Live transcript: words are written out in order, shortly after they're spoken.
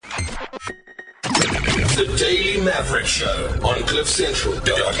The Daily Maverick Show on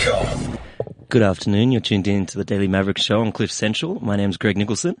CliffCentral.com. Good afternoon. You're tuned in to the Daily Maverick Show on Cliff Central. My name's Greg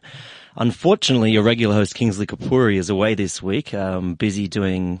Nicholson. Unfortunately, your regular host Kingsley Kapuri is away this week, busy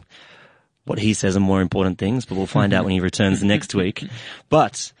doing what he says are more important things, but we'll find out when he returns next week.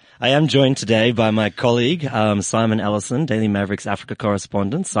 But I am joined today by my colleague, Simon Ellison, Daily Mavericks Africa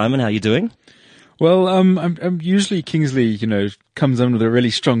correspondent. Simon, how are you doing? Well, I'm usually Kingsley, comes on with a really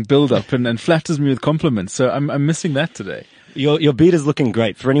strong build-up and flatters me with compliments. So I'm missing that today. Your beard is looking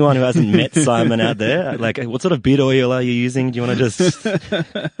great. For anyone who hasn't met Simon out there, like, what sort of beard oil are you using? Do you want to just,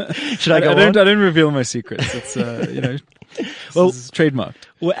 should I go on? I don't reveal my secrets. It's, well, it's trademarked.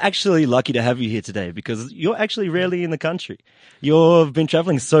 We're actually lucky to have you here today because you're actually rarely in the country. You've been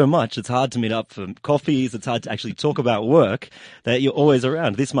traveling so much, it's hard to meet up for coffees, it's hard to actually talk about work, that you're always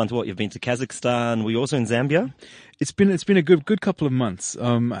around. This month, you've been to Kazakhstan, were you also in Zambia? It's been a good couple of months.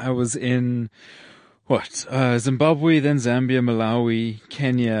 I was in, Zimbabwe, then Zambia, Malawi,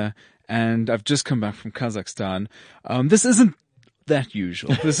 Kenya, and I've just come back from Kazakhstan. This isn't that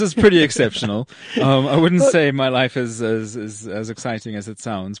usual. This is pretty exceptional. I wouldn't say my life is as exciting as it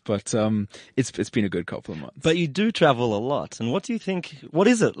sounds, but it's been a good couple of months. But you do travel a lot, and what do you think? What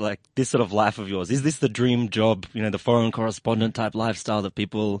is it like? This sort of life of yours? Is this the dream job? The foreign correspondent type lifestyle that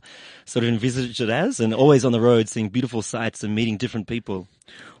people sort of envisage it as, and always on the road, seeing beautiful sights and meeting different people.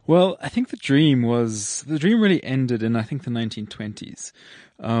 Well, I think the dream really ended in, I think, the 1920s.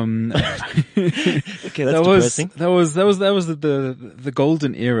 Okay, that's depressing. That was the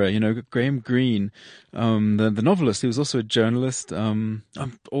golden era, Graham Greene, the novelist. He was also a journalist.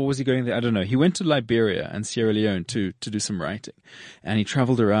 Or was he going there? I don't know. He went to Liberia and Sierra Leone to do some writing, and he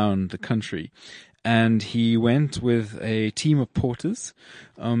traveled around the country. And he went with a team of porters,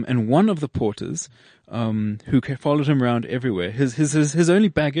 and one of the porters, who followed him around everywhere. His only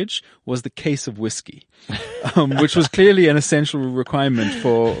baggage was the case of whiskey, which was clearly an essential requirement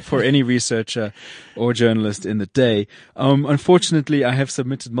for any researcher or journalist in the day. Unfortunately, I have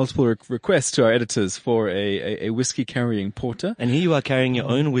submitted multiple requests to our editors for a whiskey carrying porter. And here you are carrying your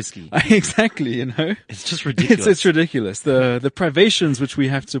own whiskey. Exactly, It's just ridiculous. It's ridiculous. The privations which we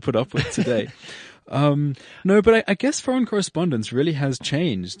have to put up with today. No, but I guess foreign correspondence really has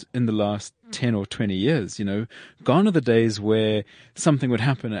changed in the last 10 or 20 years, Gone are the days where something would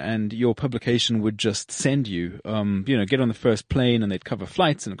happen and your publication would just send you, get on the first plane and they'd cover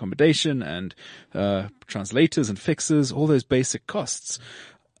flights and accommodation and, translators and fixers, all those basic costs.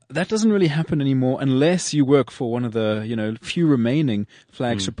 That doesn't really happen anymore unless you work for one of the, few remaining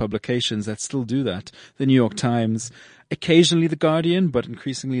flagship publications that still do that. The New York Times, occasionally The Guardian, but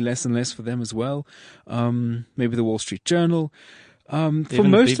increasingly less and less for them as well. Maybe the Wall Street Journal. For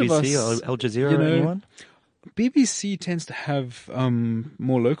most BBC of us, or Al Jazeera, anyone? BBC tends to have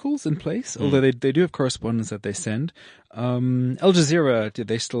more locals in place, although they do have correspondents that they send. Al Jazeera,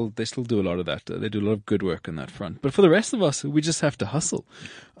 they still do a lot of that. They do a lot of good work on that front. But for the rest of us, we just have to hustle.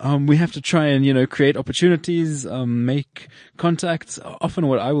 We have to try and create opportunities, make contacts. Often,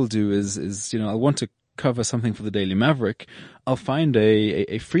 what I will do is I want to cover something for the Daily Maverick. I'll find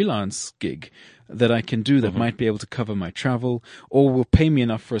a freelance gig that I can do that might be able to cover my travel, or will pay me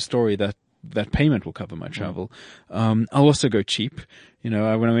enough for a story that payment will cover my travel. I'll also go cheap. When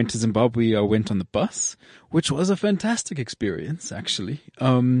I went to Zimbabwe, I went on the bus, which was a fantastic experience, actually.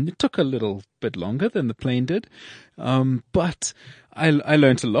 It took a little bit longer than the plane did. But I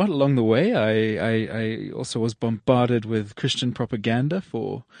learned a lot along the way. I also was bombarded with Christian propaganda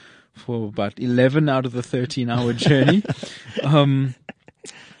for about 11 out of the 13-hour journey.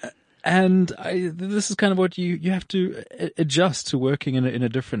 And this is kind of what you have to adjust to working in a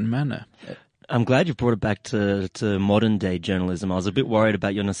different manner. I'm glad you brought it back to modern day journalism. I was a bit worried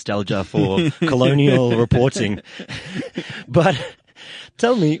about your nostalgia for colonial reporting. But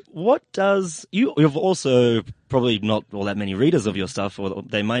tell me, you've also probably not all that many readers of your stuff, or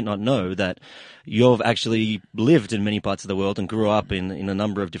they might not know that you've actually lived in many parts of the world and grew up in a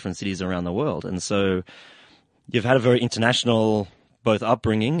number of different cities around the world. And so you've had a very international both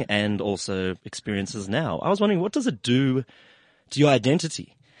upbringing and also experiences now. I was wondering, what does it do to your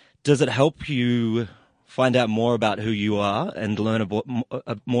identity? Does it help you find out more about who you are and learn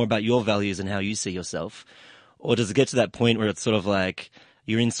more about your values and how you see yourself? Or does it get to that point where it's sort of like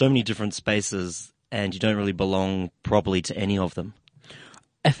you're in so many different spaces and you don't really belong properly to any of them?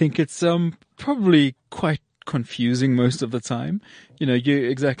 I think it's probably quite confusing most of the time. You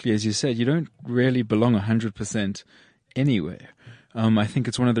exactly as you said, you don't really belong 100% anywhere. I think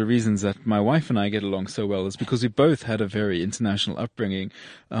it's one of the reasons that my wife and I get along so well is because we both had a very international upbringing.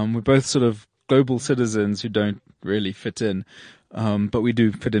 We're both sort of global citizens who don't really fit in, but we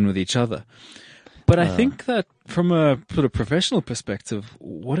do fit in with each other. But I think that from a sort of professional perspective,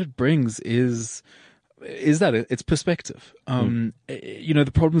 what it brings is that it's perspective.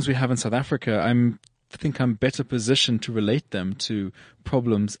 The problems we have in South Africa, I think I'm better positioned to relate them to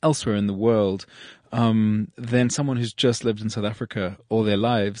problems elsewhere in the world than someone who's just lived in South Africa all their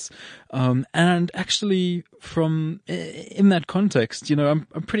lives. And actually, in that context, I'm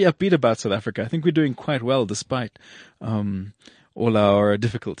pretty upbeat about South Africa. I think we're doing quite well despite all our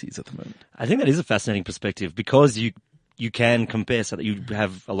difficulties at the moment. I think that is a fascinating perspective because you can compare so that you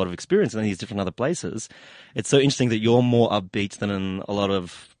have a lot of experience in these different other places. It's so interesting that you're more upbeat than a lot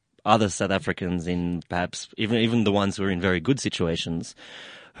of other South Africans in perhaps even the ones who are in very good situations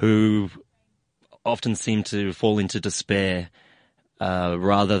who often seem to fall into despair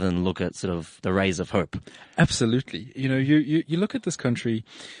rather than look at sort of the rays of hope. Absolutely. You look at this country,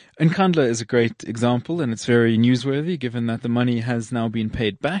 and Nkandla is a great example, and it's very newsworthy given that the money has now been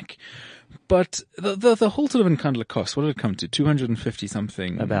paid back. But the whole sort of Nkandla cost, what did it come to? 250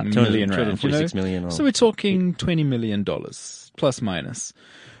 something About million rand. 246 million. So we're talking $20 million plus minus.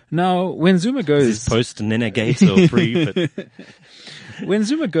 Now, when Zuma goes... Is this post Nene Gate or pre? But... When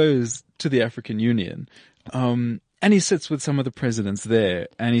Zuma goes to the African Union, and he sits with some of the presidents there,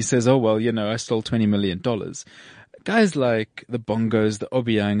 and he says, oh, well, I stole $20 million. Guys like the Bongos, the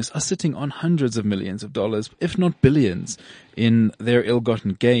Obiangs are sitting on hundreds of millions of dollars, if not billions, in their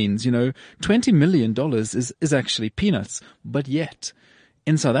ill-gotten gains. $20 million is actually peanuts. But yet,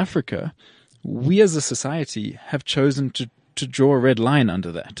 in South Africa, we as a society have chosen to draw a red line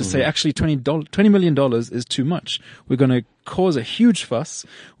under that, to say actually $20 million is too much. We're going to cause a huge fuss.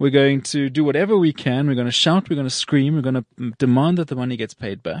 We're going to do whatever we can. We're going to shout. We're going to scream. We're going to demand that the money gets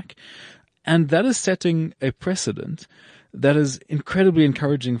paid back. And that is setting a precedent that is incredibly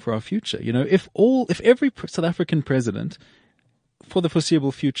encouraging for our future. If every South African president for the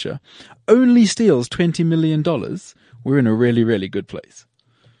foreseeable future only steals $20 million, we're in a really, really good place.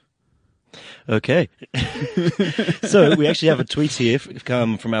 Okay. So we actually have a tweet here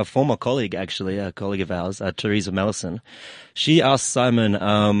from our former colleague, actually, a colleague of ours, Teresa Mellison. She asked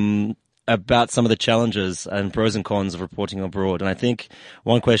Simon about some of the challenges and pros and cons of reporting abroad. And I think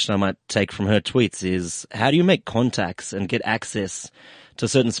one question I might take from her tweets is, how do you make contacts and get access to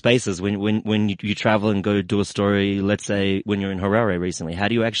certain spaces when you travel and go do a story, let's say when you're in Harare recently? How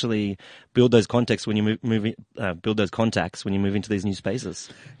do you actually build those contacts when you move into these new spaces?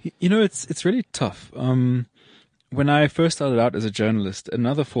 It's really tough. When I first started out as a journalist,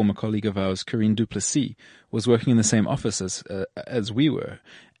 another former colleague of ours, Corinne Duplessis, was working in the same office as we were.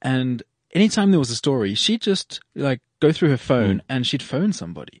 And anytime there was a story, she'd just go through her phone and she'd phone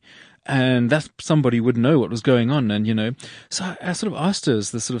somebody. And that somebody would know what was going on. And, so I sort of asked her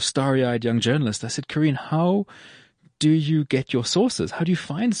as the sort of starry-eyed young journalist, I said, Corinne, how do you get your sources? How do you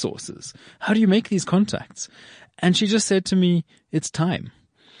find sources? How do you make these contacts? And she just said to me, it's time.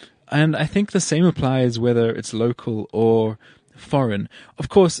 And I think the same applies whether it's local or foreign. Of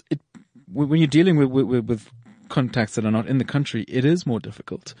course, when you're dealing with contacts that are not in the country, it is more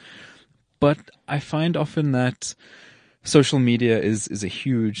difficult. But I find often that social media is a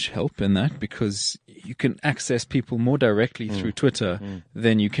huge help in that, because you can access people more directly through Twitter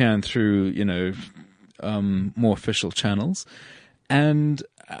than you can through, more official channels. And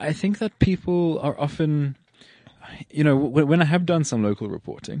I think that people are often, when I have done some local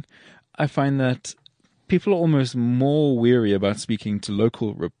reporting, I find that people are almost more weary about speaking to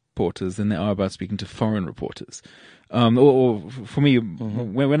local reporters than they are about speaking to foreign reporters. Or for me,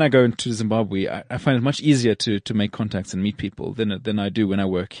 when I go into Zimbabwe, I find it much easier to make contacts and meet people than I do when I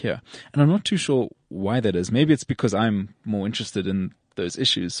work here. And I'm not too sure why that is. Maybe it's because I'm more interested in those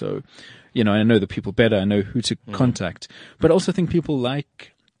issues. So, I know the people better. I know who to contact. But I also think people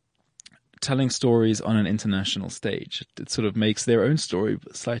like telling stories on an international stage. It sort of makes their own story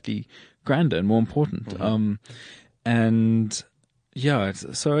slightly grander and more important. And yeah,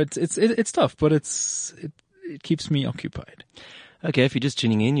 it's tough, but it keeps me occupied. Okay, if you're just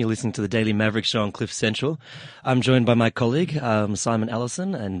tuning in, you're listening to the Daily Maverick Show on Cliff Central. I'm joined by my colleague, Simon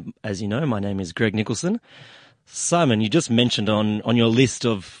Allison, and as you know, my name is Greg Nicholson. Simon, you just mentioned on your list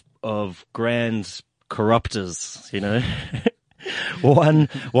of grand corruptors,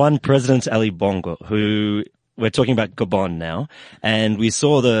 one President Ali Bongo, who we're talking about Gabon now, and we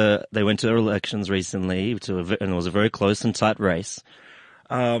saw they went to elections recently, and it was a very close and tight race.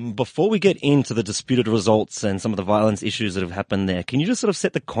 Before we get into the disputed results and some of the violence issues that have happened there, can you just sort of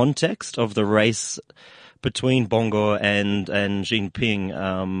set the context of the race between Bongo and Xi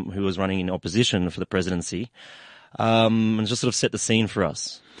Jinping, who was running in opposition for the presidency, and just sort of set the scene for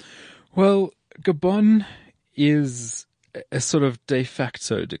us? Well, Gabon is a sort of de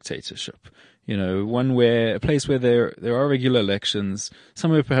facto dictatorship. A place where there are regular elections,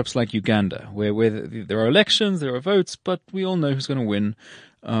 somewhere perhaps like Uganda, where there are elections, there are votes, but we all know who's going to win.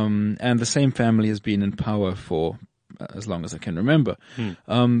 And the same family has been in power for as long as I can remember.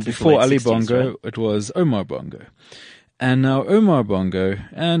 Before Ali 60s, Bongo, right? it was Omar Bongo. And now Omar Bongo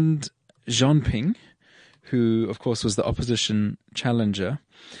and Jean Ping, who of course was the opposition challenger,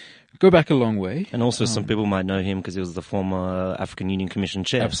 go back a long way. And also some people might know him because he was the former African Union Commission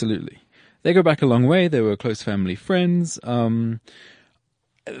chair. Absolutely. They go back a long way. They were close family friends. Jean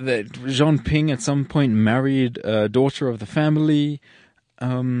Ping at some point married a daughter of the family.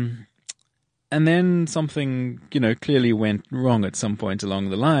 And then something, clearly went wrong at some point along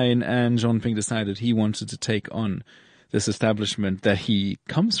the line, and Jean Ping decided he wanted to take on this establishment that he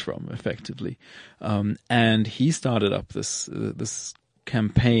comes from, effectively. And he started up this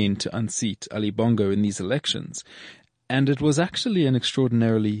campaign to unseat Ali Bongo in these elections. And it was actually an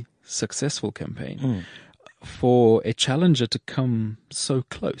extraordinarily successful campaign for a challenger to come so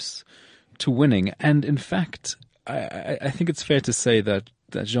close to winning. And in fact, I think it's fair to say that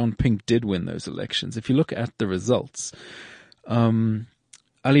Jean Ping did win those elections. If you look at the results,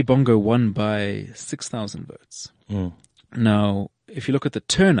 Ali Bongo won by 6,000 votes. Now, if you look at the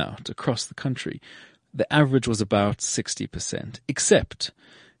turnout across the country, the average was about 60%, except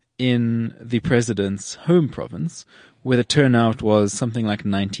in the president's home province, where the turnout was something like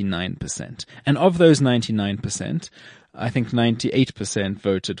 99%. And of those 99%, I think 98%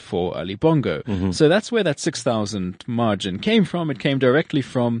 voted for Ali Bongo. So that's where that 6,000 margin came from. It came directly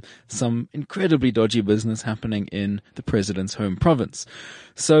from some incredibly dodgy business happening in the president's home province.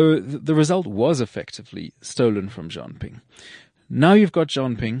 So the result was effectively stolen from Jean Ping. Now you've got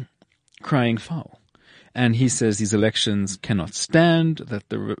Jean Ping crying foul. And he says these elections cannot stand, that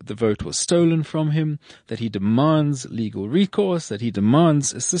the vote was stolen from him, that he demands legal recourse, that he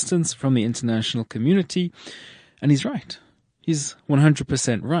demands assistance from the international community. And he's right. He's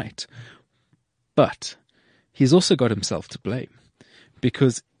 100% right. But he's also got himself to blame,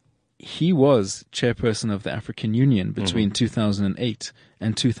 because he was chairperson of the African Union between 2008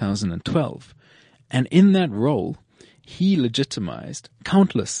 and 2012. And in that role, he legitimized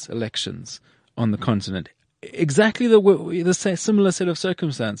countless elections on the continent. Exactly the similar set of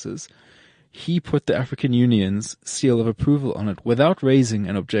circumstances. He put the African Union's seal of approval on it without raising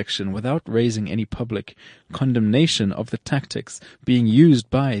an objection, without raising any public condemnation of the tactics being used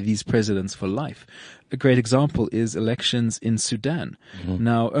by these presidents for life. A great example is elections in Sudan.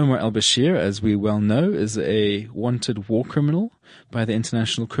 Now, Omar al-Bashir, as we well know, is a wanted war criminal by the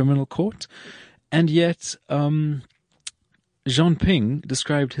International Criminal Court. And yet, Jean Ping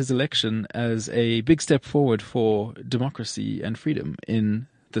described his election as a big step forward for democracy and freedom in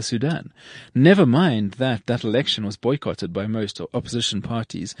the Sudan. Never mind that election was boycotted by most opposition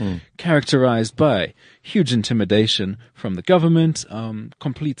parties, characterized by huge intimidation from the government,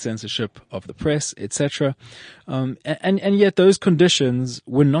 complete censorship of the press, etc. And yet those conditions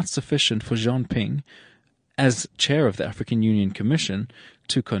were not sufficient for Jean Ping, as chair of the African Union Commission,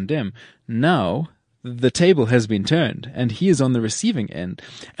 to condemn. Now the table has been turned, and he is on the receiving end.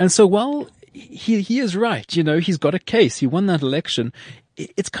 And so while he is right, he's got a case, he won that election,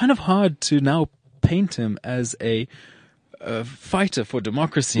 it's kind of hard to now paint him as a fighter for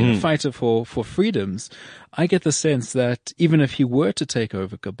democracy, a fighter for freedoms. I get the sense that even if he were to take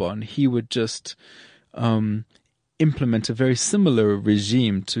over Gabon, he would just implement a very similar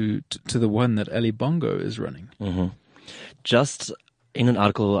regime to the one that Ali Bongo is running. Just in an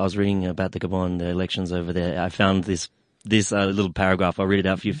article I was reading about the Gabon, the elections over there, I found this little paragraph. I'll read it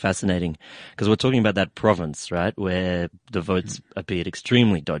out for you. Fascinating. Because we're talking about that province, right, where the votes appeared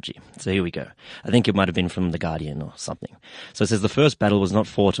extremely dodgy. So here we go. I think it might have been from The Guardian or something. So it says the first battle was not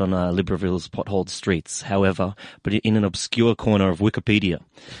fought on Libreville's potholed streets, however, but in an obscure corner of Wikipedia.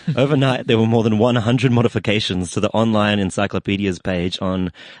 Overnight, there were more than 100 modifications to the online encyclopedia's page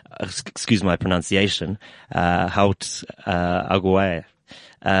on, excuse my pronunciation, Haut Aguaye.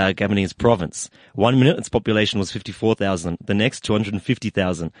 Gabonese province. 1 minute, its population was 54,000. The next,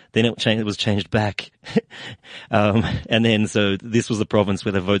 250,000. Then it was changed back. And then, so this was the province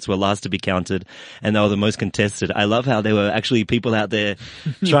where the votes were last to be counted, and they were the most contested. I love how there were actually people out there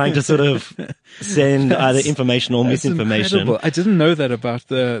trying to sort of send either information or misinformation. Incredible. I didn't know that about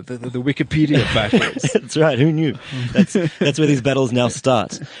the Wikipedia battles. That's right. Who knew? That's where these battles now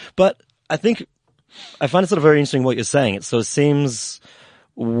start. But I find it sort of very interesting what you're saying. So it seems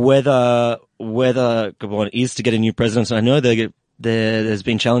whether Gabon is to get a new president. So I know they're there's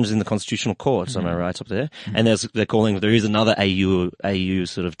been challenges in the Constitutional Court, am I right up there? And they're calling, there is another AU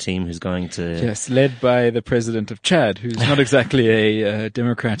sort of team who's going to... Yes, led by the president of Chad, who's not exactly a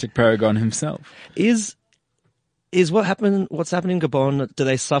democratic paragon himself. Is what's happening in Gabon, do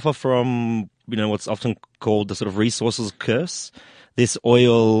they suffer from, what's often called the sort of resources curse? This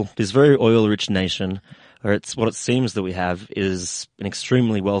very oil-rich nation, or what it seems that we have is an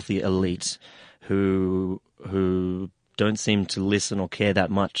extremely wealthy elite who don't seem to listen or care that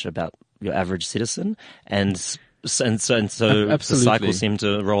much about your average citizen, and so the cycle seems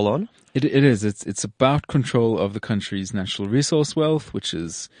to roll on. It is. It's about control of the country's natural resource wealth, which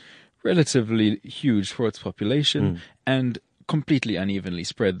is relatively huge for its population and completely unevenly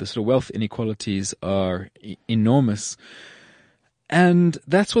spread. The sort of wealth inequalities are enormous. And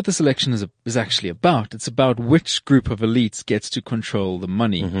that's what this election is actually about. It's about which group of elites gets to control the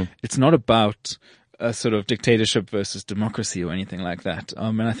money. It's not about a sort of dictatorship versus democracy or anything like that.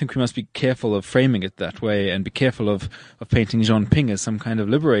 And I think we must be careful of framing it that way and be careful of painting Jean Ping as some kind of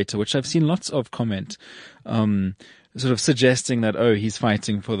liberator, which I've seen lots of comment, sort of suggesting that, he's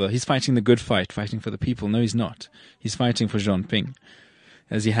fighting the good fight, fighting for the people. No, he's not. He's fighting for Jean Ping,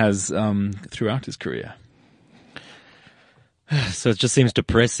 as he has, throughout his career. So it just seems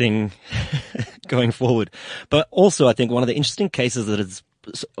depressing going forward. But also, I think one of the interesting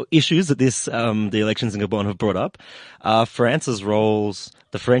issues that the elections in Gabon have brought up are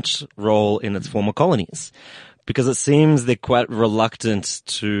the French role in its former colonies. Because it seems they're quite reluctant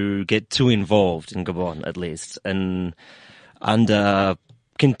to get too involved in Gabon, at least. And under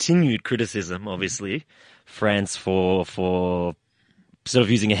continued criticism, obviously, France for sort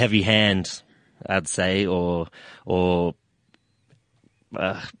of using a heavy hand, I'd say, or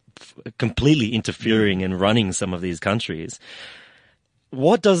completely interfering and running some of these countries.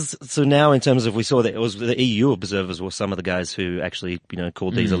 So now in terms of, we saw that it was the EU observers were some of the guys who actually,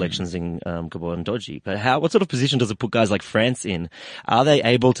 called these elections in Gabon dodgy. But what sort of position does it put guys like France in? Are they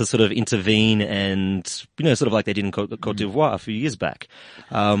able to sort of intervene and, sort of like they did in Côte d'Ivoire a few years back?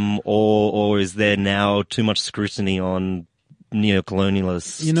 Or is there now too much scrutiny on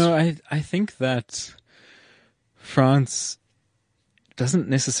neocolonialists? I think that France doesn't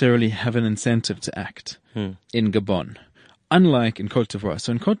necessarily have an incentive to act in Gabon. Unlike in Côte d'Ivoire.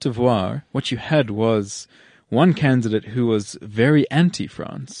 So in Côte d'Ivoire, what you had was one candidate who was very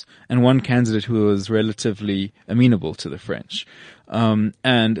anti-France and one candidate who was relatively amenable to the French. And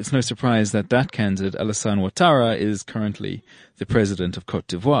it's no surprise that candidate, Alassane Ouattara, is currently the president of Côte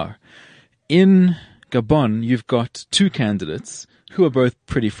d'Ivoire. In Gabon, you've got two candidates who are both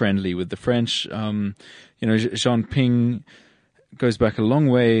pretty friendly with the French. Jean Ping goes back a long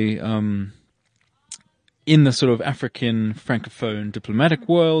way, in the sort of African francophone diplomatic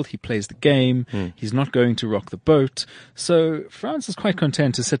world. He plays the game. He's not going to rock the boat. So France is quite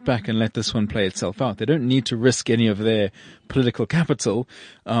content to sit back and let this one play itself out. They don't need to risk any of their political capital.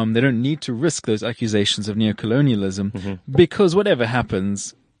 They don't need to risk those accusations of neocolonialism because whatever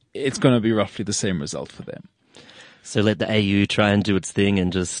happens, it's going to be roughly the same result for them. So let the AU try and do its thing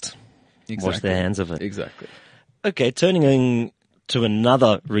and just wash their hands of it. Exactly. Okay, turning to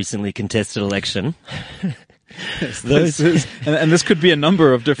another recently contested election. And this could be a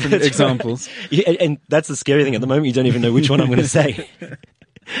number of different examples. Right. Yeah, and that's the scary thing. At the moment, you don't even know which one I'm going to say.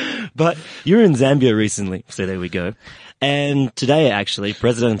 But you were in Zambia recently, so there we go. And today, actually,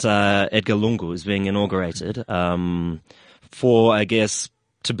 President Edgar Lungu is being inaugurated for, I guess,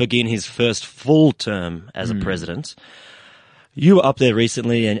 to begin his first full term as a president. You were up there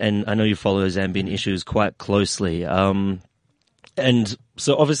recently, and I know you follow Zambian issues quite closely. And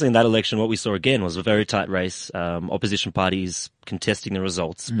so obviously in that election, what we saw again was a very tight race, opposition parties contesting the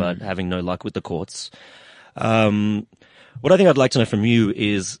results, but having no luck with the courts. What I think I'd like to know from you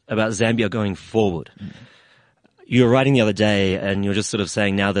is about Zambia going forward. You were writing the other day and you're just sort of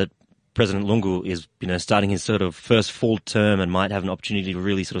saying now that President Lungu is, starting his sort of first full term and might have an opportunity to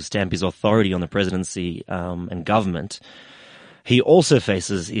really sort of stamp his authority on the presidency, and government. He also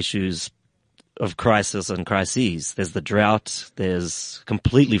faces issues of crisis and crises. There's the drought. There's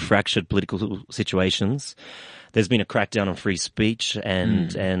completely fractured political situations. There's been a crackdown on free speech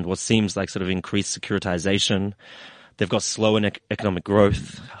and what seems like sort of increased securitization. They've got slow economic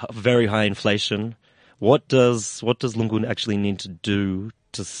growth, very high inflation. What does Lungu actually need to do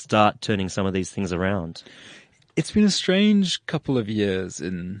to start turning some of these things around? It's been a strange couple of years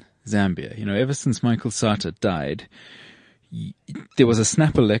in Zambia. Ever since Michael Sata died, there was a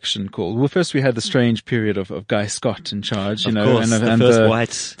snap election called. Well, first we had the strange period of Guy Scott in charge, of course, the first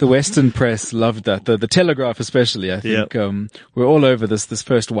white. The Western press loved that. The Telegraph especially, I think, we're all over this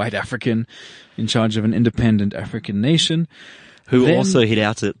first white African in charge of an independent African nation Who Then- also hit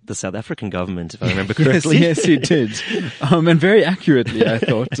out at the South African government, if I remember correctly. Yes, he did. And very accurately, I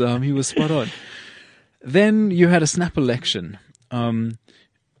thought. He was spot on. Then you had a snap election.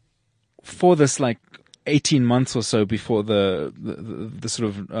 For this, 18 months or so before the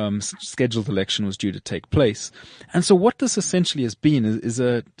sort of scheduled election was due to take place. And so what this essentially has been is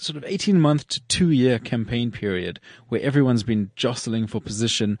a sort of 18-month to 2-year campaign period where everyone's been jostling for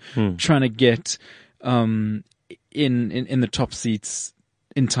position, trying to get in the top seats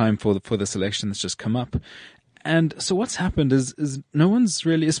in time for this election that's just come up. And so what's happened is no one's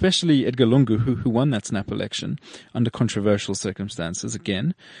really, especially Edgar Lungu, who won that snap election under controversial circumstances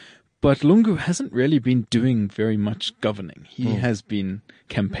again. But Lungu hasn't really been doing very much governing. He has been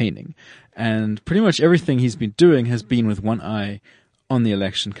campaigning. And pretty much everything he's been doing has been with one eye on the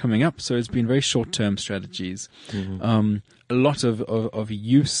election coming up. So it's been very short-term strategies. A lot of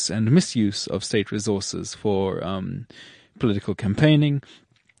use and misuse of state resources for political campaigning,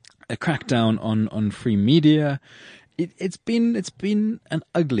 a crackdown on free media. It's been an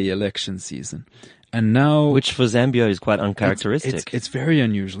ugly election season. And now, Which for Zambia is quite uncharacteristic. it's very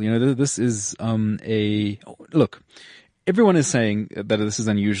unusual. This is look. Everyone is saying that this is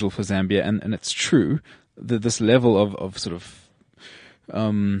unusual for Zambia, and it's true that this level of sort of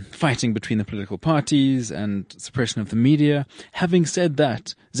fighting between the political parties and suppression of the media. Having said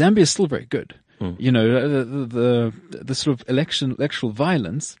that, Zambia is still very good. The sort of electoral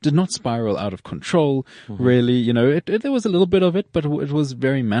violence did not spiral out of control, really. There was a little bit of it, but it was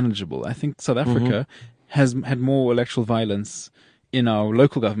very manageable. I think South Africa has had more electoral violence in our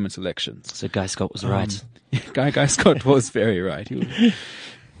local government elections. So Guy Scott was right. Guy Scott was very right.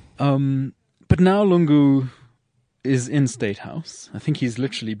 But now Lungu is in State House. I think he's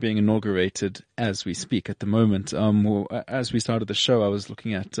literally being inaugurated as we speak at the moment. As we started the show, I was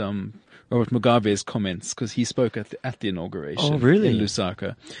looking at Robert Mugabe's comments because he spoke at the inauguration. Oh, really? In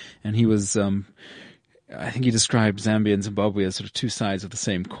Lusaka. And he was, I think he described Zambia and Zimbabwe as sort of two sides of the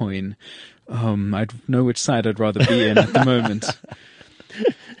same coin. I know which side I'd rather be in at the moment.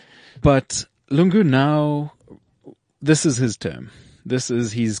 But Lungu now, this is his term.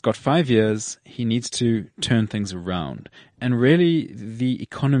 He's got 5 years. He needs to turn things around. And really, the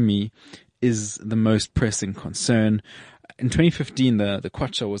economy is the most pressing concern. In 2015, the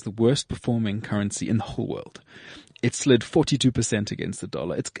kwacha was the worst performing currency in the whole world. It slid 42% against the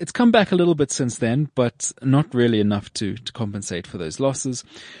dollar. It's come back a little bit since then, but not really enough to compensate for those losses.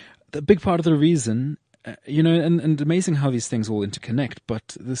 The big part of the reason, and amazing how these things all interconnect,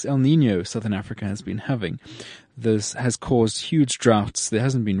 but this El Nino Southern Africa has been having, this has caused huge droughts. There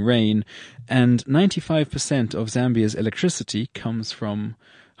hasn't been rain, and 95% of Zambia's electricity comes from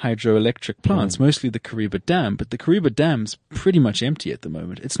hydroelectric plants, mostly the Kariba Dam. But the Kariba Dam's pretty much empty at the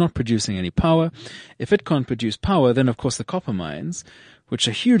moment. It's not producing any power. If it can't produce power, then of course the copper mines, which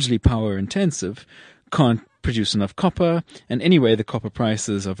are hugely power intensive, can't produce enough copper. And anyway, the copper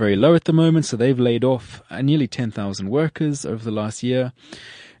prices are very low at the moment, so they've laid off nearly 10,000 workers over the last year.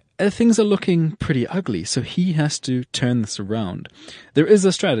 Things are looking pretty ugly, so he has to turn this around. There is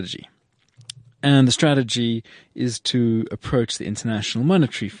a strategy. And the strategy is to approach the International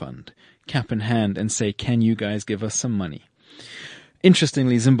Monetary Fund, cap in hand, and say, can you guys give us some money?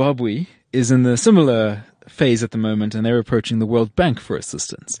 Interestingly, Zimbabwe is in the similar phase at the moment, and they're approaching the World Bank for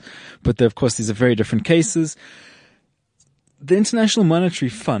assistance. But of course, these are very different cases. The International Monetary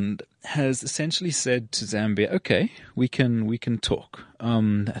Fund has essentially said to Zambia, okay, we can talk.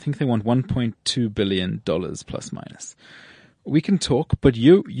 I think they want $1.2 billion plus minus. We can talk, but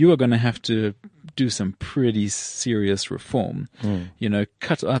you are going to have to do some pretty serious reform.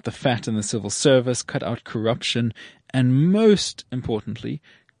 Cut out the fat in the civil service, cut out corruption, and most importantly,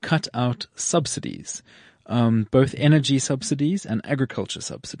 cut out subsidies, both energy subsidies and agriculture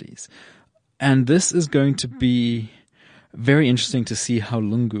subsidies. And this is going to be very interesting to see how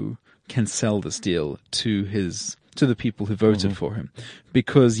Lungu can sell this deal to the people who voted for him.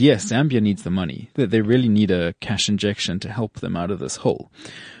 Because yes, Zambia needs the money. They really need a cash injection to help them out of this hole.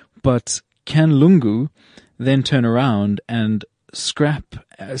 But can Lungu then turn around and scrap?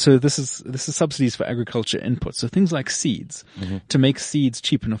 So this is subsidies for agriculture inputs. So things like seeds, to make seeds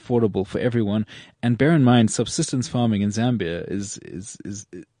cheap and affordable for everyone. And bear in mind, subsistence farming in Zambia is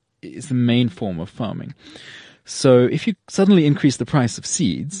the main form of farming. So if you suddenly increase the price of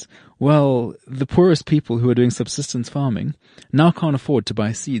seeds, well, the poorest people who are doing subsistence farming now can't afford to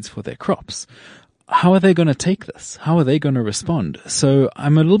buy seeds for their crops. How are they going to take this? How are they going to respond? So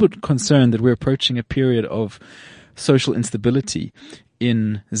I'm a little bit concerned that we're approaching a period of social instability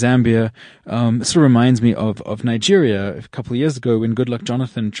in Zambia. It sort of reminds me of Nigeria a couple of years ago when Goodluck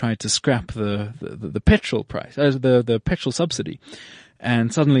Jonathan tried to scrap the petrol price, the petrol subsidy.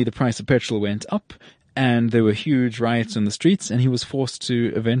 And suddenly the price of petrol went up and there were huge riots in the streets and he was forced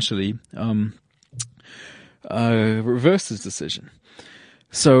to eventually, reverse his decision.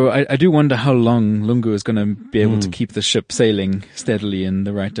 So I do wonder how long Lungu is going to be able to keep the ship sailing steadily in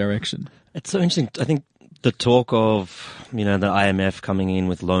the right direction. It's so interesting. I think the talk of, the IMF coming in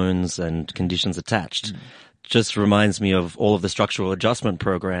with loans and conditions attached just reminds me of all of the structural adjustment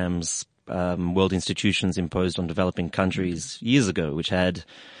programs world institutions imposed on developing countries years ago, which had,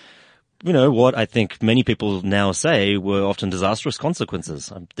 what I think many people now say were often disastrous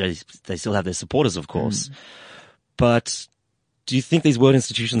consequences. They still have their supporters, of course. But do you think these world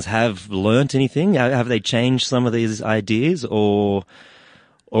institutions have learnt anything? Have they changed some of these ideas, or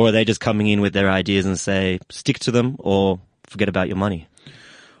are they just coming in with their ideas and say, stick to them or forget about your money?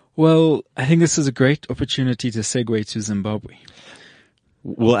 Well, I think this is a great opportunity to segue to Zimbabwe.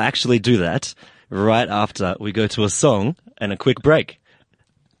 We'll actually do that right after we go to a song and a quick break.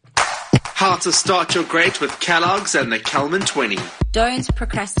 How to start your great with Kellogg's and the Kelman 20. Don't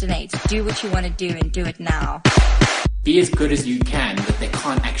procrastinate. Do what you want to do and do it now. Be as good as you can, but they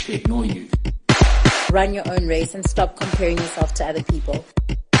can't actually ignore you. Run your own race and stop comparing yourself to other people.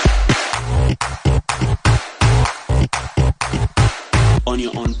 On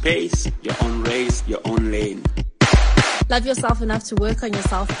your own pace, your own race, your own lane. Love yourself enough to work on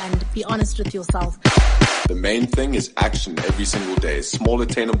yourself and be honest with yourself. The main thing is action every single day. Small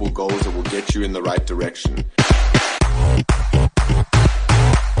attainable goals that will get you in the right direction.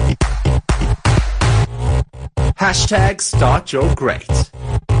 Hashtag start your great.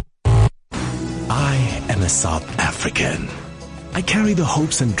 I am a South African. I carry the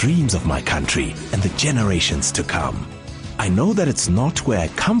hopes and dreams of my country and the generations to come. I know that it's not where I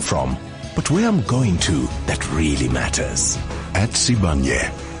come from, but where I'm going to that really matters. At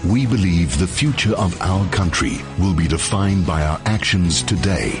Sibanye, we believe the future of our country will be defined by our actions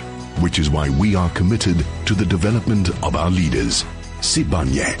today, which is why we are committed to the development of our leaders.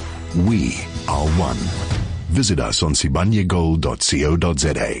 Sibanye, we are one. Visit us on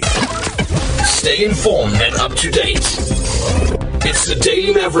sibanyegold.co.za. Stay informed and up to date. It's the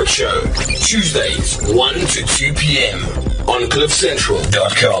Daily Maverick Show, Tuesdays, 1 to 2 p.m. on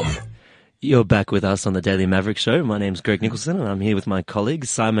cliffcentral.com. You're back with us on the Daily Maverick Show. My name's Greg Nicholson and I'm here with my colleague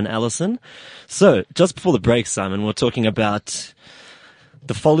Simon Allison. So, just before the break, Simon, we're talking about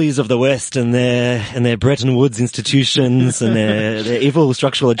the follies of the West and their Bretton Woods institutions and their evil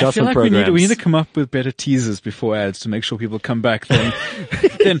structural adjustment I feel like programs. we need to come up with better teasers before ads to make sure people come back.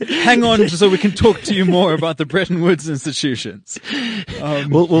 Then hang on so we can talk to you more about the Bretton Woods institutions.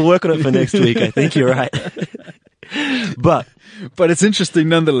 We'll work on it for next week. I think you're right. But it's interesting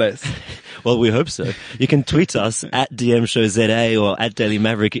nonetheless. Well, we hope so. You can tweet us at DMShowZA or at Daily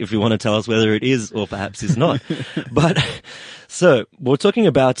Maverick if you want to tell us whether it is or perhaps is not. But so we're talking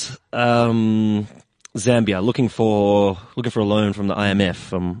about Zambia looking for a loan from the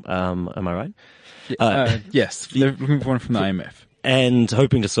IMF. Am I right? Yes, they're looking for one from the IMF and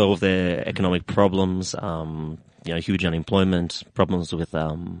hoping to solve their economic problems. Huge unemployment, problems with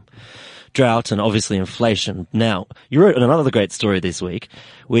drought, and obviously inflation. Now, you wrote another great story this week,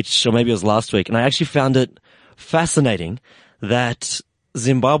 or maybe it was last week, and I actually found it fascinating that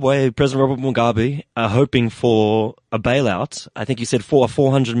Zimbabwe, President Robert Mugabe, are hoping for a bailout. I think you said for a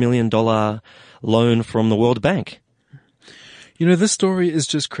 $400 million loan from the World Bank. This story is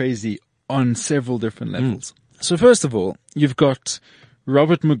just crazy on several different levels. So first of all, you've got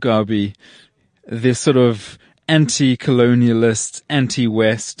Robert Mugabe, this sort of anti-colonialist,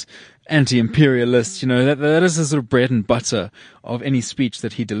 anti-West, anti-imperialist, that is the sort of bread and butter of any speech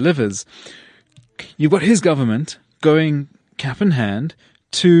that he delivers. You've got his government going cap in hand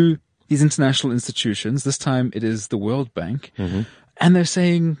to these international institutions. This time it is the World Bank. Mm-hmm. And they're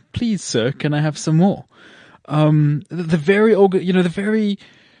saying, please, sir, can I have some more? The very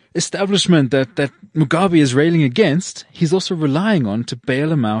establishment that Mugabe is railing against, he's also relying on to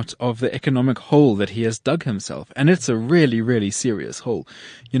bail him out of the economic hole that he has dug himself. And it's a really, really serious hole.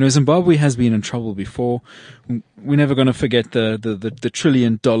 Zimbabwe has been in trouble before. We're never going to forget the $1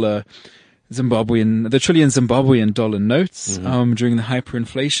 trillion Zimbabwean dollar notes, during the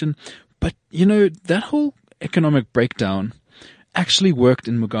hyperinflation. But, that whole economic breakdown actually worked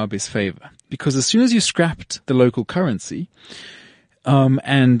in Mugabe's favor, because as soon as you scrapped the local currency,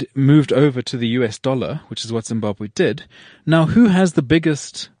 and moved over to the US dollar, which is what Zimbabwe did. Now, who has the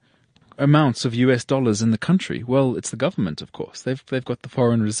biggest amounts of US dollars in the country? Well, it's the government, of course. They've got the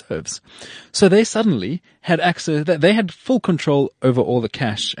foreign reserves. So they suddenly had access, they had full control over all the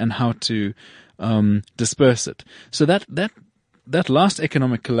cash and how to disperse it. So that last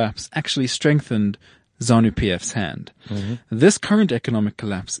economic collapse actually strengthened ZANU-PF's hand. Mm-hmm. This current economic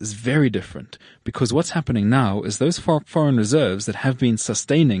collapse is very different, because what's happening now is those foreign reserves that have been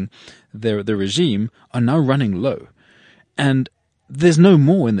sustaining the regime are now running low. And there's no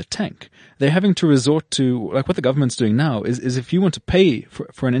more in the tank. They're having to resort to, like what the government's doing now is if you want to pay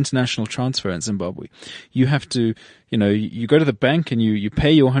for an international transfer in Zimbabwe, you have to, you go to the bank and you pay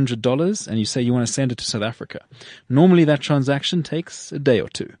your $100 and you say you want to send it to South Africa. Normally that transaction takes a day or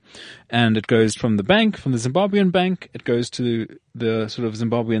two. And it goes from the bank, from the Zimbabwean bank, it goes to the sort of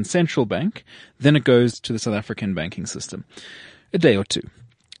Zimbabwean central bank, then it goes to the South African banking system. A day or two.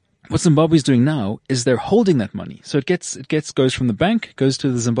 What Zimbabwe's doing now is they're holding that money. So it goes from the bank, goes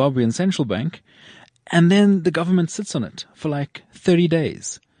to the Zimbabwean central bank, and then the government sits on it for like 30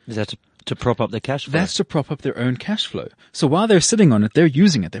 days. Is that to prop up the cash flow? That's to prop up their own cash flow. So while they're sitting on it, they're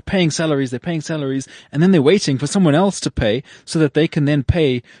using it. They're paying salaries, and then they're waiting for someone else to pay so that they can then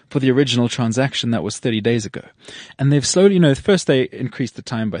pay for the original transaction that was 30 days ago. And they've slowly, first they increased the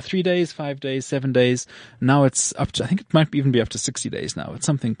time by 3 days, 5 days, 7 days. Now it's up to, I think it might even be up to 60 days now. It's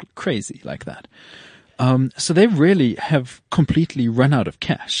something crazy like that. So they really have completely run out of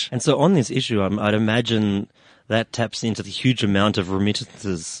cash. And so on this issue, I'd imagine that taps into the huge amount of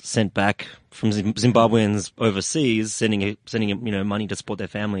remittances sent back from Zimbabweans overseas, sending money to support their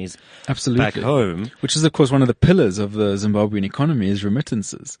families back home. Which is, of course, one of the pillars of the Zimbabwean economy is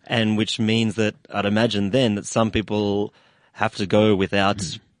remittances. And which means that I'd imagine then that some people have to go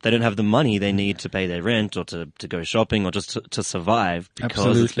without, they don't have the money they need to pay their rent or to go shopping or just to survive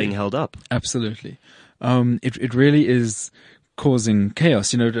because it's being held up. Absolutely. It really is causing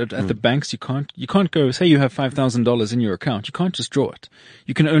chaos. At the banks, you can't go, say you have $5,000 in your account. You can't just draw it.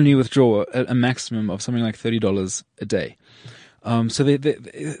 You can only withdraw a maximum of something like $30 a day. So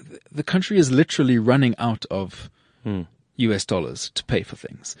the country is literally running out of US dollars to pay for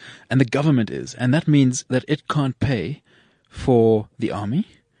things. And the government is. And that means that it can't pay for the army.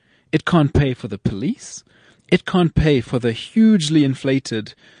 It can't pay for the police. It can't pay for the hugely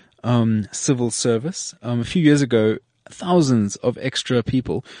inflated civil service. A few years ago, thousands of extra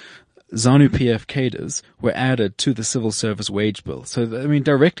people, ZANU-PF cadres, were added to the civil service wage bill. So,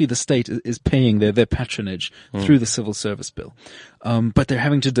 directly the state is paying their patronage through the civil service bill. But they're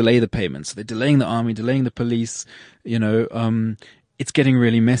having to delay the payments. They're delaying the army, delaying the police. It's getting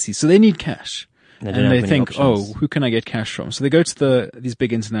really messy. So they need cash. And they think, who can I get cash from? So they go to these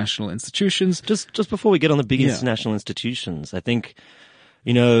big international institutions. Just before we get on the big international institutions, I think,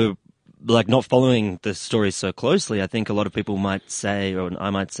 like not following the story so closely, I think a lot of people might say, or I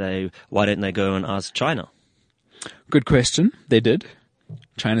might say, why don't they go and ask China? Good question. They did.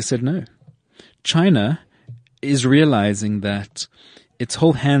 China said no. China is realizing that its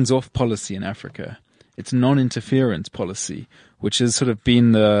whole hands-off policy in Africa, its non-interference policy, which has sort of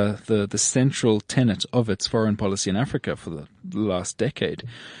been the central tenet of its foreign policy in Africa for the last decade,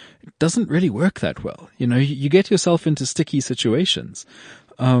 it doesn't really work that well. You get yourself into sticky situations.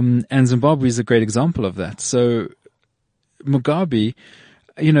 And Zimbabwe is a great example of that. So Mugabe,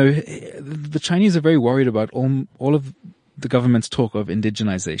 the Chinese are very worried about all of the government's talk of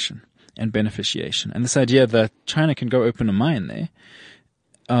indigenization and beneficiation, and this idea that China can go open a mine there.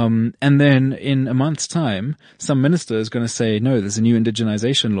 And then in a month's time, some minister is going to say, no, there's a new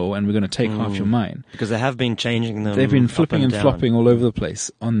indigenization law and we're going to take half your mine. Because they have been changing them. They've been flipping and flopping all over the place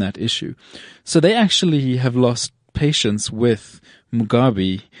on that issue. So they actually have lost patience with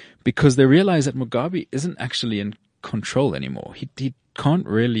Mugabe because they realize that Mugabe isn't actually in control anymore. He can't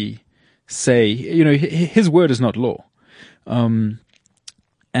really say, his word is not law.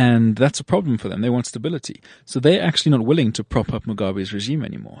 And that's a problem for them. They want stability. So they're actually not willing to prop up Mugabe's regime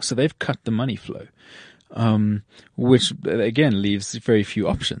anymore. So they've cut the money flow, which again leaves very few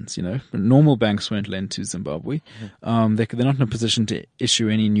options. Normal banks won't lend to Zimbabwe. They're not in a position to issue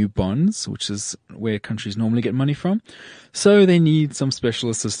any new bonds, which is where countries normally get money from. So they need some special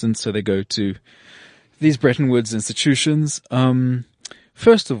assistance. So they go to these Bretton Woods institutions.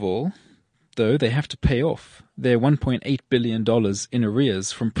 First of all, though, they have to pay off their $1.8 billion in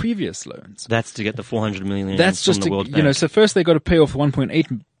arrears from previous loans. That's to get the $400 million from the World Bank. So first they got to pay off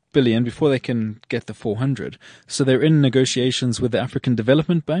 $1.8 billion before they can get the 400. So they're in negotiations with the African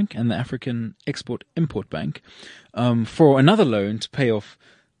Development Bank and the African Export-Import Bank for another loan to pay off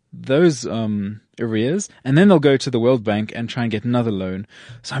those arrears, and then they'll go to the World Bank and try and get another loan.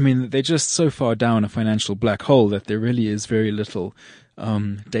 So they're just so far down a financial black hole that there really is very little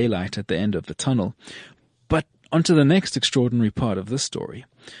daylight at the end of the tunnel. But onto the next extraordinary part of this story.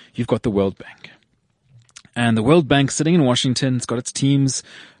 You've got the World Bank. And the World Bank sitting in Washington, it's got its teams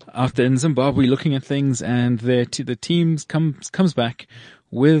out there in Zimbabwe looking at things, and the teams comes back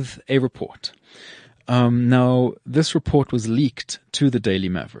with a report. Now, this report was leaked to the Daily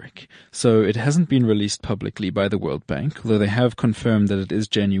Maverick, so it hasn't been released publicly by the World Bank, although they have confirmed that it is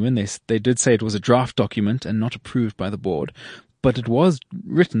genuine. They did say it was a draft document and not approved by the board, but it was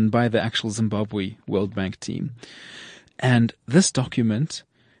written by the actual Zimbabwe World Bank team. And this document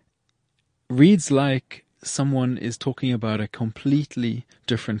reads like someone is talking about a completely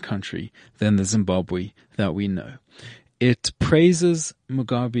different country than the Zimbabwe that we know. It praises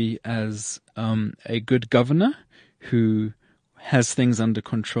Mugabe as a good governor who has things under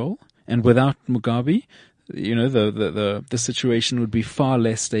control, and without Mugabe, the situation would be far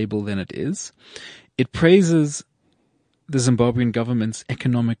less stable than it is. It praises the Zimbabwean government's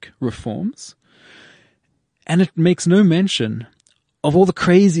economic reforms, and it makes no mention of all the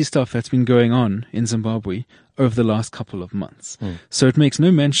crazy stuff that's been going on in Zimbabwe over the last couple of months. So it makes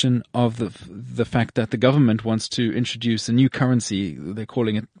no mention of the fact that the government wants to introduce a new currency. They're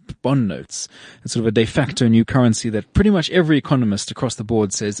calling it bond notes. It's sort of a de facto new currency that pretty much every economist across the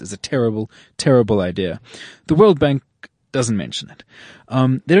board says is a terrible, terrible idea. The World Bank doesn't mention it.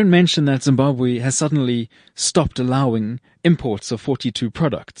 They don't mention that Zimbabwe has suddenly stopped allowing imports of 42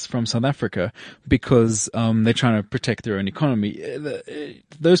 products from South Africa because they're trying to protect their own economy.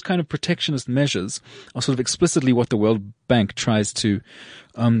 Those kind of protectionist measures are sort of explicitly what the World Bank tries to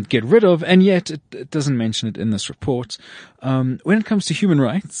get rid of, and yet it doesn't mention it in this report. When it comes to human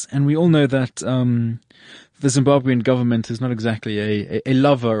rights, and we all know that the Zimbabwean government is not exactly a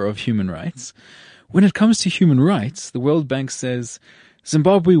lover of human rights. When it comes to human rights, the World Bank says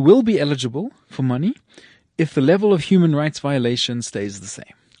Zimbabwe will be eligible for money if the level of human rights violation stays the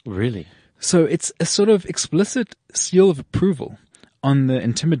same. Really? So it's a sort of explicit seal of approval on the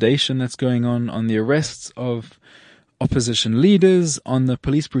intimidation that's going on the arrests of opposition leaders, on the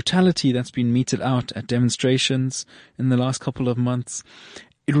police brutality that's been meted out at demonstrations in the last couple of months.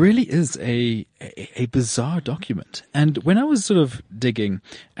 It really is a bizarre document. And when I was sort of digging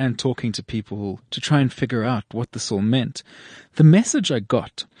and talking to people to try and figure out what this all meant, the message I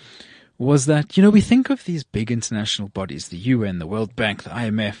got was that, we think of these big international bodies, the UN, the World Bank, the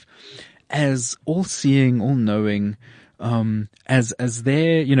IMF, as all-seeing, all-knowing, as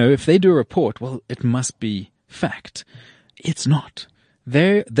they're, if they do a report, well, it must be fact. It's not.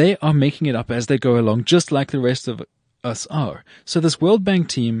 They are making it up as they go along, just like the rest of us are. So this World Bank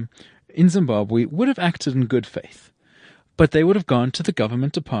team in Zimbabwe would have acted in good faith, but they would have gone to the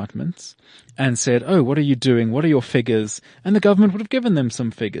government departments and said, oh, what are you doing? What are your figures? And the government would have given them some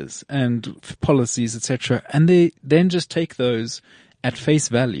figures and policies, etc. And they then just take those at face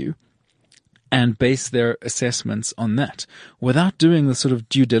value and base their assessments on that without doing the sort of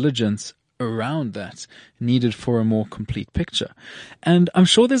due diligence around that needed for a more complete picture. And I'm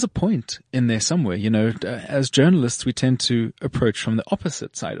sure there's a point in there somewhere. As journalists, we tend to approach from the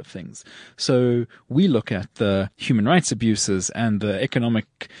opposite side of things. So we look at the human rights abuses and the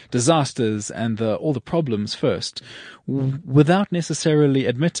economic disasters and all the problems first, without necessarily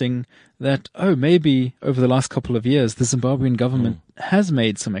admitting that, maybe over the last couple of years, the Zimbabwean government has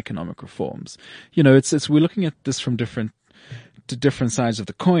made some economic reforms. We're looking at this from different sides of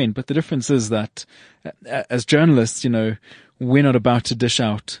the coin, but the difference is that as journalists, we're not about to dish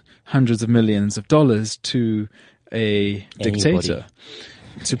out hundreds of millions of dollars to a dictator.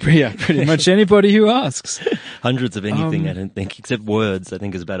 Pretty much anybody who asks. Hundreds of anything, I don't think, except words, I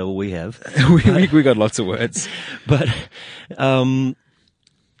think is about all we have. we got lots of words. But we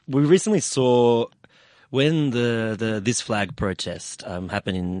recently saw when this flag protest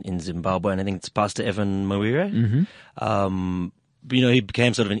happened in Zimbabwe, and I think it's Pastor Evan Mawire, he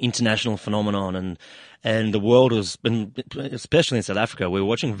became sort of an international phenomenon, and the world was, especially in South Africa, we were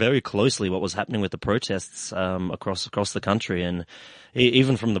watching very closely what was happening with the protests across the country, and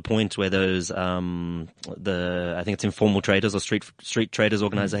even from the point where those I think it's informal traders or street traders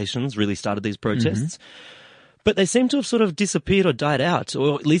organizations really started these protests, but they seem to have sort of disappeared or died out,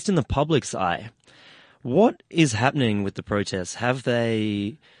 or at least in the public's eye. What is happening with the protests? Has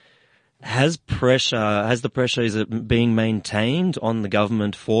the pressure, is it being maintained on the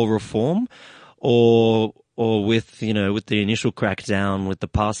government for reform, or with the initial crackdown, with the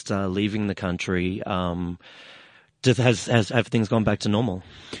pastor leaving the country, have things gone back to normal?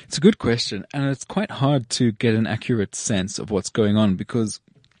 It's a good question, and it's quite hard to get an accurate sense of what's going on, because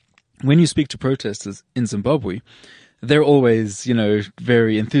when you speak to protesters in Zimbabwe, they're always,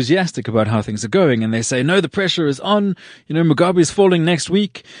 very enthusiastic about how things are going. And they say, no, the pressure is on. Mugabe is falling next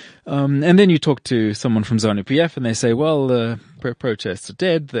week. And then you talk to someone from ZANU-PF and they say, well, the protests are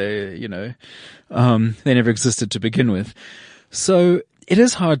dead. They never existed to begin with. So it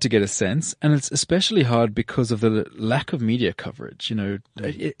is hard to get a sense, and it's especially hard because of the lack of media coverage.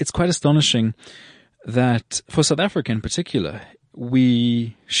 It's quite astonishing that for South Africa in particular,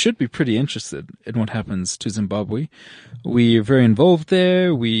 we should be pretty interested in what happens to Zimbabwe. We're very involved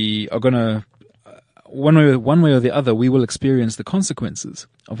there. We are going to, one way or the other, we will experience the consequences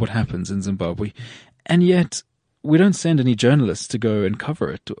of what happens in Zimbabwe. And yet, we don't send any journalists to go and cover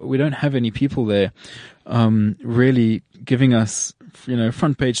it. We don't have any people there really giving us,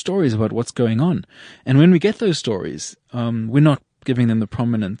 front page stories about what's going on. And when we get those stories, we're not giving them the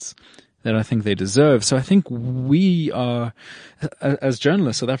prominence that I think they deserve. So I think we are, as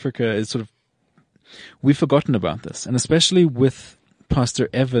journalists, South Africa is we've forgotten about this. And especially with Pastor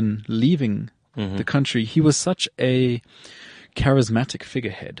Evan leaving the country, he was such a charismatic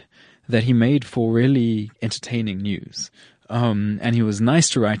figurehead that he made for really entertaining news. And he was nice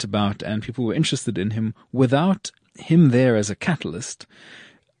to write about, and people were interested in him. Without him there as a catalyst,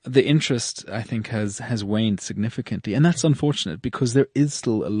 the interest, I think, has waned significantly. And that's unfortunate because there is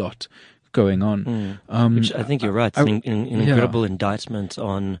still a lot going on. Which I think you're right. It's an incredible indictment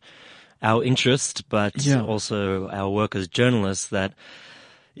on our interest, but also our work as journalists, that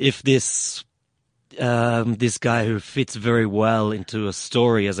if this guy who fits very well into a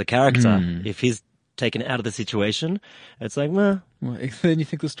story as a character, if he's taken out of the situation, it's like, well, then you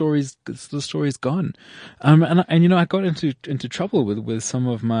think the story's gone. And I got into trouble with some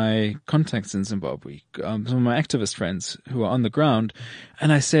of my contacts in Zimbabwe, some of my activist friends who are on the ground,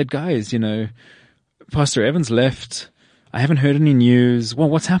 and I said, guys, Pastor Evans left. I haven't heard any news. Well,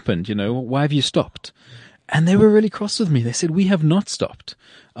 what's happened? Why have you stopped? And they were really cross with me. They said, we have not stopped.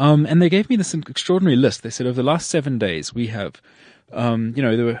 And they gave me this extraordinary list. They said, over the last 7 days, we have,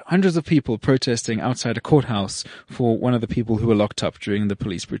 there were hundreds of people protesting outside a courthouse for one of the people who were locked up during the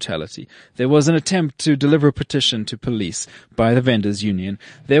police brutality. There was an attempt to deliver a petition to police by the vendors union.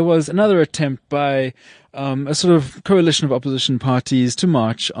 There was another attempt by a sort of coalition of opposition parties to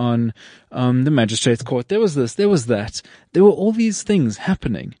march on the magistrates' court. There was this, there was that. There were all these things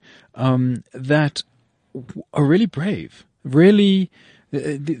happening that are really brave, really.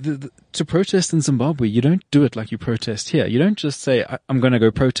 To protest in Zimbabwe, you don't do it like you protest here. You don't just say, I'm going to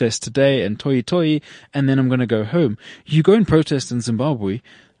go protest today and toi, and then I'm going to go home. You go and protest in Zimbabwe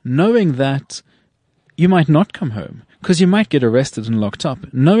knowing that you might not come home because you might get arrested and locked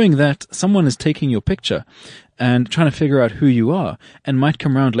up, knowing that someone is taking your picture and trying to figure out who you are and might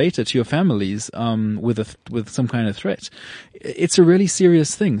come around later to your families with some kind of threat. It's a really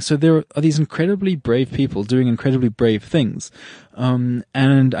serious thing. So there are these incredibly brave people doing incredibly brave things.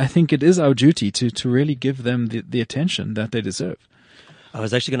 And I think it is our duty to really give them the attention that they deserve. I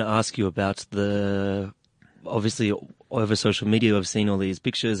was actually going to ask you about obviously over social media I've seen all these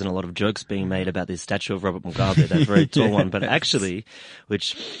pictures and a lot of jokes being made about this statue of Robert Mugabe, that very tall one, but actually,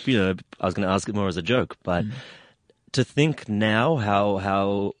 which, I was going to ask it more as a joke, but to think now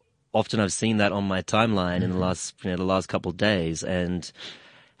how often I've seen that on my timeline in the last couple of days, and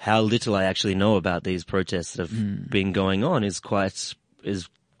how little I actually know about these protests that have been going on is quite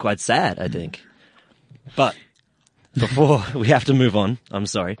sad, I think. But before we have to move on, I'm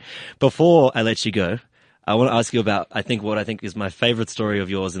sorry. Before I let you go, I want to ask you about, what I think is my favorite story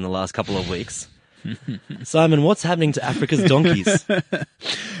of yours in the last couple of weeks. Simon, what's happening to Africa's donkeys?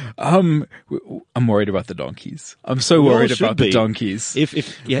 I'm worried about the donkeys. I'm so worried about the donkeys. If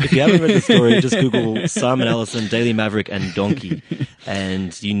you haven't read the story, just Google Simon Allison, Daily Maverick, and donkey,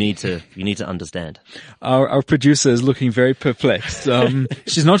 and you need to understand. Our producer is looking very perplexed.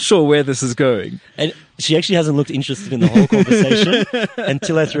 She's not sure where this is going, and she actually hasn't looked interested in the whole conversation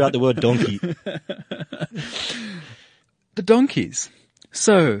until I threw out the word donkey. The donkeys.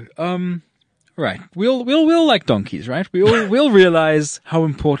 So, right. We'll like donkeys, right? We'll realize how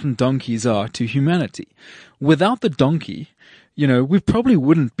important donkeys are to humanity. Without the donkey, we probably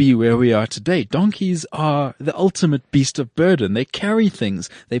wouldn't be where we are today. Donkeys are the ultimate beast of burden. They carry things.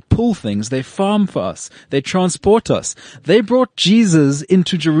 They pull things. They farm for us. They transport us. They brought Jesus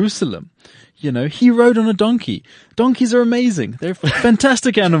into Jerusalem. He rode on a donkey. Donkeys are amazing. They're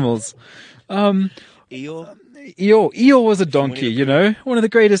fantastic animals. Eeyore was a donkey, one of the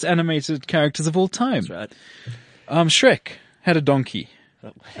greatest animated characters of all time. That's right. Shrek had a donkey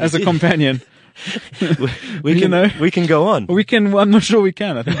as a companion. we can go on. I'm not sure we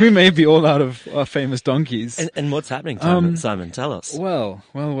can. I think we may be all out of our famous donkeys. And what's happening, Simon? Tell us. Well.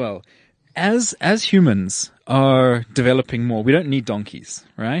 as humans are developing more, we don't need donkeys,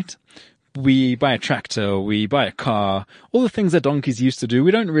 right? We buy a tractor, we buy a car, all the things that donkeys used to do,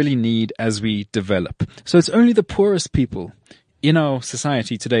 we don't really need as we develop. So it's only the poorest people in our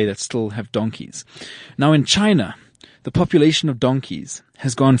society today that still have donkeys. Now in China, the population of donkeys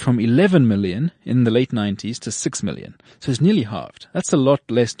has gone from 11 million in the late 90s to 6 million. So it's nearly halved. That's a lot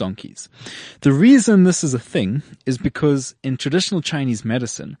less donkeys. The reason this is a thing is because in traditional Chinese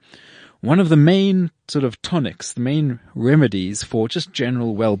medicine, one of the main sort of tonics, the main remedies for just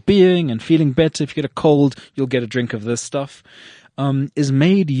general well-being and feeling better, if you get a cold, you'll get a drink of this stuff, is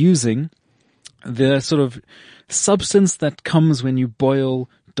made using the sort of substance that comes when you boil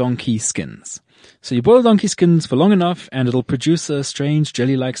donkey skins. So you boil donkey skins for long enough and it'll produce a strange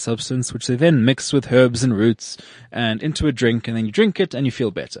jelly-like substance which they then mix with herbs and roots and into a drink, and then you drink it and you feel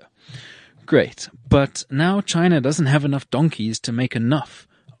better. Great. But now China doesn't have enough donkeys to make enough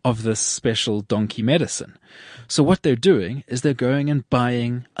of this special donkey medicine. So what they're doing is they're going and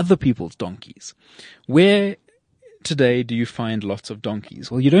buying other people's donkeys. Where today do you find lots of donkeys?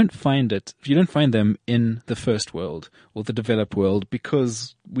 Well, you don't find them in the first world or the developed world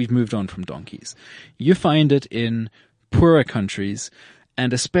because we've moved on from donkeys. You find it in poorer countries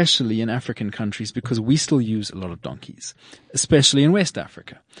and especially in African countries because we still use a lot of donkeys, especially in West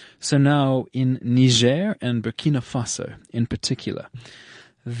Africa. So now in Niger and Burkina Faso in particular,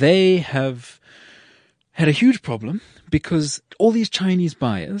 they have had a huge problem because all these Chinese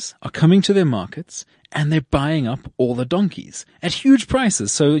buyers are coming to their markets and they're buying up all the donkeys at huge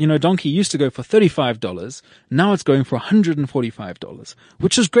prices. So, donkey used to go for $35. Now it's going for $145,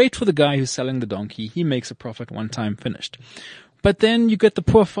 which is great for the guy who's selling the donkey. He makes a profit one time finished. But then you get the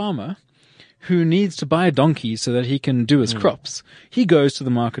poor farmer who needs to buy a donkey so that he can do his crops. He goes to the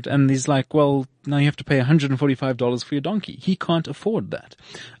market and he's like, well, now you have to pay $145 for your donkey. He can't afford that.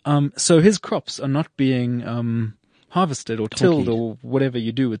 So his crops are not being harvested or tilled or whatever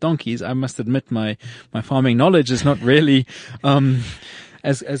you do with donkeys. I must admit my farming knowledge is not really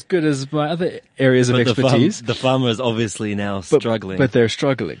as good as my other areas of expertise. The farmer is obviously now struggling. But they're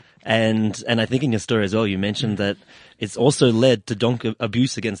struggling. And I think in your story as well, you mentioned that it's also led to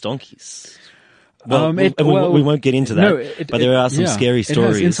abuse against donkeys. Well, we won't get into that, but there are some scary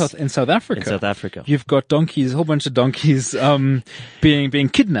stories. In South Africa. You've got donkeys, a whole bunch of donkeys, being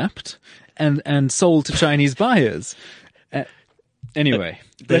kidnapped and sold to Chinese buyers. Anyway,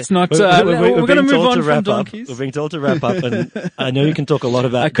 let's not, we're going to move on from donkeys. We're being told to wrap up, and I know you can talk a lot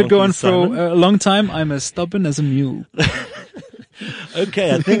about I could go on for Simon. a long time. I'm as stubborn as a mule.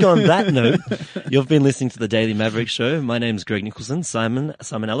 Okay, I think on that note, you've been listening to the Daily Maverick Show. My name's Greg Nicholson. Simon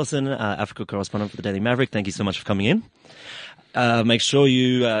Ellison, Africa correspondent for the Daily Maverick. Thank you so much for coming in. Make sure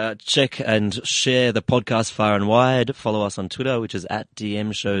you check and share the podcast far and wide. Follow us on Twitter, which is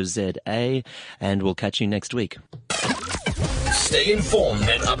 @DMShowZA, and we'll catch you next week. Stay informed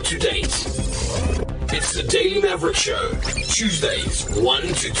and up to date. It's the Daily Maverick Show, Tuesdays 1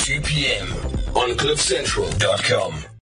 to 2 p.m. on CliffCentral.com.